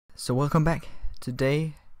So welcome back.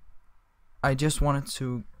 Today I just wanted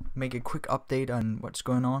to make a quick update on what's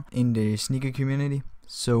going on in the sneaker community.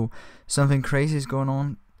 So something crazy is going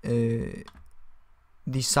on. The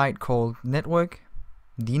site called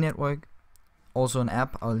NTWRK, also an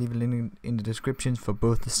app. I'll leave a link in the description for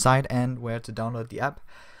both the site and where to download the app.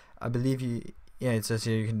 I believe it says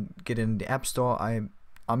here you can get it in the App Store. I'm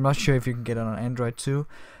not sure if you can get it on Android too,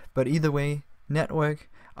 but either way, NTWRK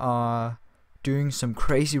are doing some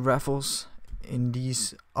crazy raffles in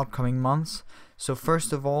these upcoming months. So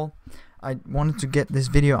first of all, I wanted to get this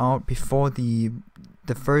video out before the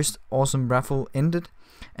first awesome raffle ended,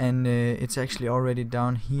 and it's actually already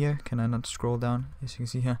down here. Can I not scroll down? As you can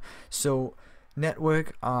see here. So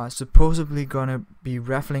NTWRK are supposedly gonna be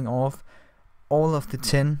raffling off all of the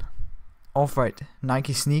 10 Off-White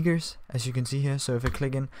Nike sneakers, as you can see here. So if I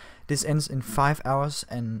click in, this ends in 5 hours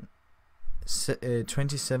and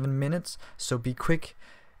 27 minutes, so be quick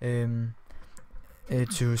to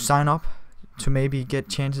sign up to maybe get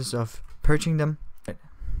chances of purchasing them.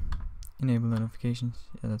 Enable notifications,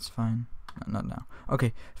 yeah, that's fine. Not now.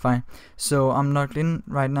 Okay, fine. So I'm logged in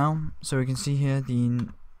right now, so you can see here the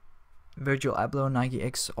virtual Applo Nike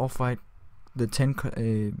X Off-White, the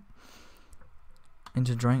 10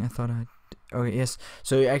 into drawing. I thought I okay, yes.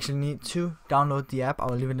 So you actually need to download the app.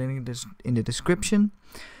 I'll leave a link in the description.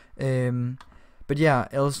 But yeah,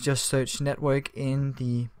 else just search NTWRK in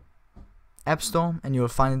the App Store and you'll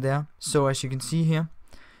find it there. So as you can see here,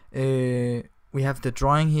 we have the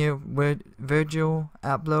drawing here, Virgil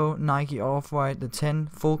Abloh Nike Off-White, the 10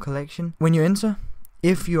 full collection. When you enter,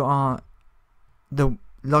 if you are the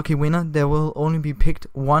lucky winner, there will only be picked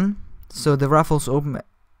one. So the raffles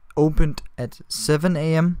opened at 7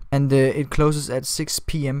 AM and it closes at 6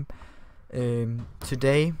 PM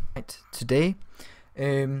today.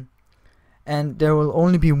 And there will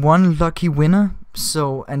only be one lucky winner.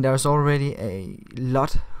 So, and there's already a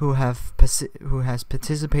lot who has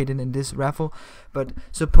participated in this raffle, but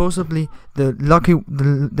supposedly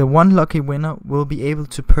the one lucky winner will be able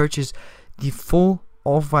to purchase the full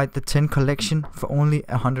Off-White the 10 collection for only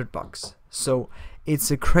 $100. So it's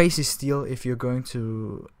a crazy steal if you're going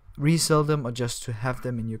to resell them or just to have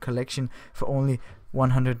them in your collection for only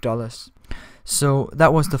 $100. So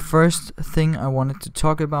that was the first thing I wanted to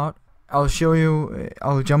talk about. I'll show you,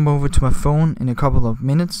 I'll jump over to my phone in a couple of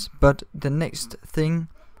minutes, but the next thing,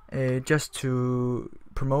 just to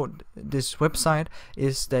promote this website,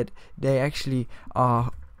 is that they actually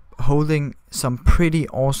are holding some pretty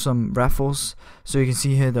awesome raffles. So you can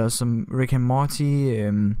see here there's some Rick and Morty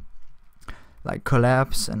like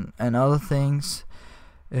collabs and other things,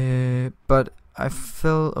 but I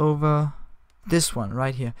fell over this one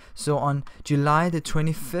right here. So on July the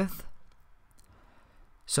 25th,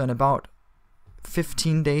 so in about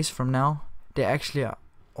 15 days from now, they actually are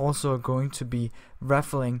also going to be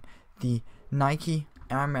raffling the Nike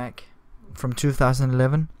Air Max from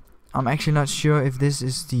 2011. I'm actually not sure if this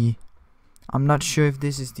is the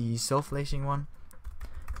self-lacing one.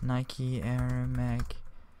 Nike Air Max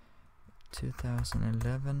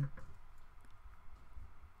 2011.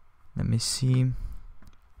 Let me see.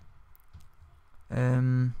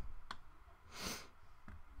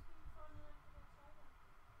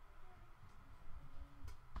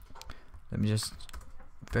 Let me just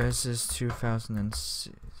versus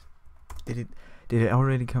 2006. Did it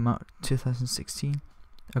already come out 2016?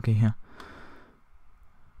 Okay, here.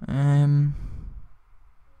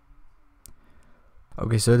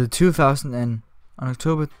 Okay, so the 2000 and on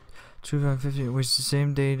October 2015, which is the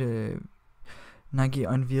same day Nike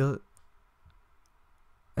unveiled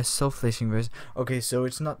a self-lacing version. Okay, so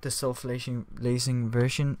it's not the self-lacing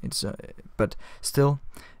version. It's but still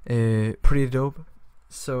pretty dope.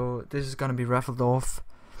 So this is gonna be raffled off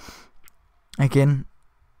again,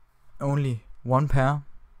 only one pair,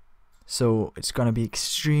 so it's gonna be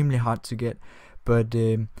extremely hard to get. But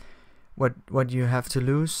what you have to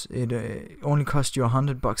lose, it only costs you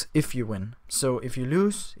 $100 if you win. So if you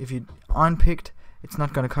lose, if you aren't picked, it's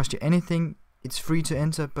not gonna cost you anything. It's free to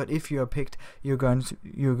enter, but if you are picked, you're going to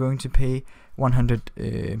pay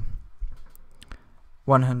 $100.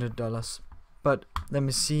 But let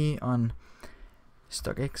me see on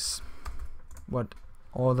StockX what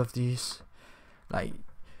all of these, like,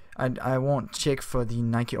 I won't check for the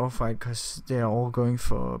Nike Off-White because they are all going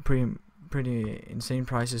for pretty insane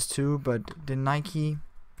prices too. But the Nike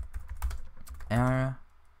Air,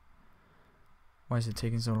 why is it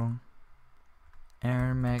taking so long?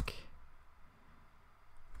 Air Max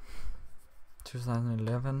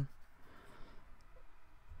 2011.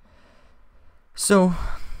 So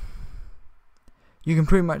you can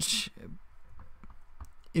pretty much,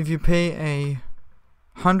 if you pay a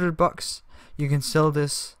 $100, you can sell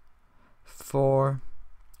this for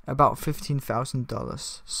about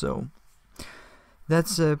 $15,000. So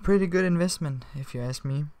that's a pretty good investment if you ask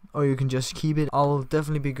me. Or you can just keep it. I'll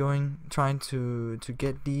definitely be trying to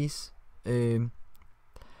get these.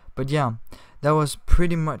 But yeah, that was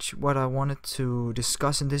pretty much what I wanted to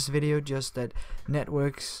discuss in this video. Just that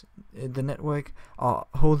the network are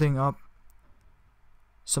holding up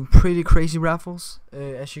some pretty crazy raffles,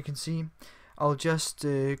 as you can see. I'll just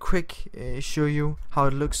quick show you how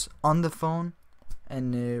it looks on the phone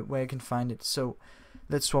and where you can find it. So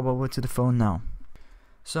let's swap over to the phone now.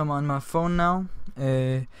 So I'm on my phone now.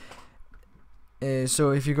 So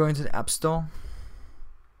if you go into the App Store,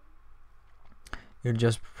 you'll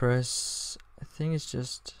just press, I think it's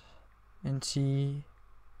just NTWRK,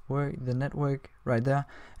 the network right there,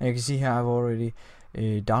 and you can see here I've already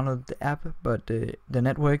downloaded the app, but the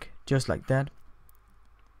network, just like that,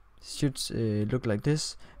 should look like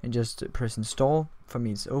this, and just press install. For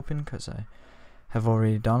me it's open because I have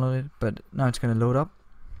already downloaded, but now it's gonna load up.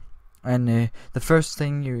 And the first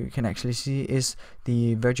thing you can actually see is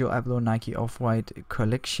the Virtual Abloh Nike Off-White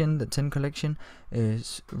collection, the 10 collection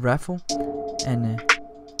is Raffle. And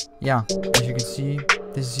yeah, as you can see,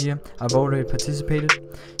 this is here. I've already participated,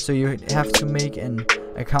 so you have to make an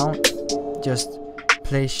account. Just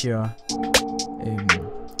place your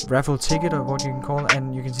raffle ticket, or what you can call it,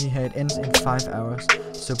 and you can see here it ends in 5 hours.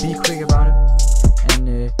 So be quick about it. And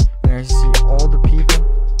you can see all the people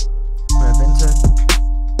who have entered.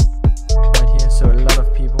 So a lot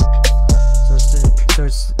of people. So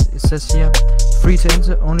it says here, free to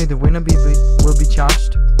enter, only the winner will be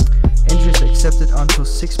charged. Entries accepted until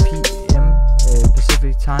 6 p.m.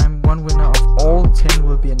 Pacific time. One winner of all 10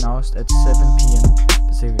 will be announced at 7 p.m.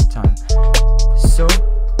 Pacific time. So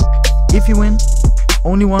if you win,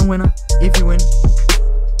 only one winner. If you win,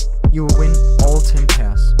 you will win all 10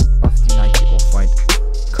 pairs of the Nike Off-White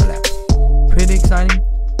collab. Pretty exciting,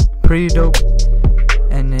 pretty dope.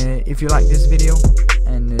 And if you like this video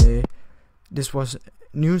and this was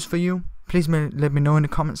news for you, please let me know in the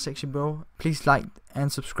comment section below. Please like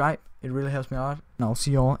and subscribe, it really helps me out. And I'll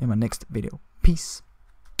see you all in my next video. Peace.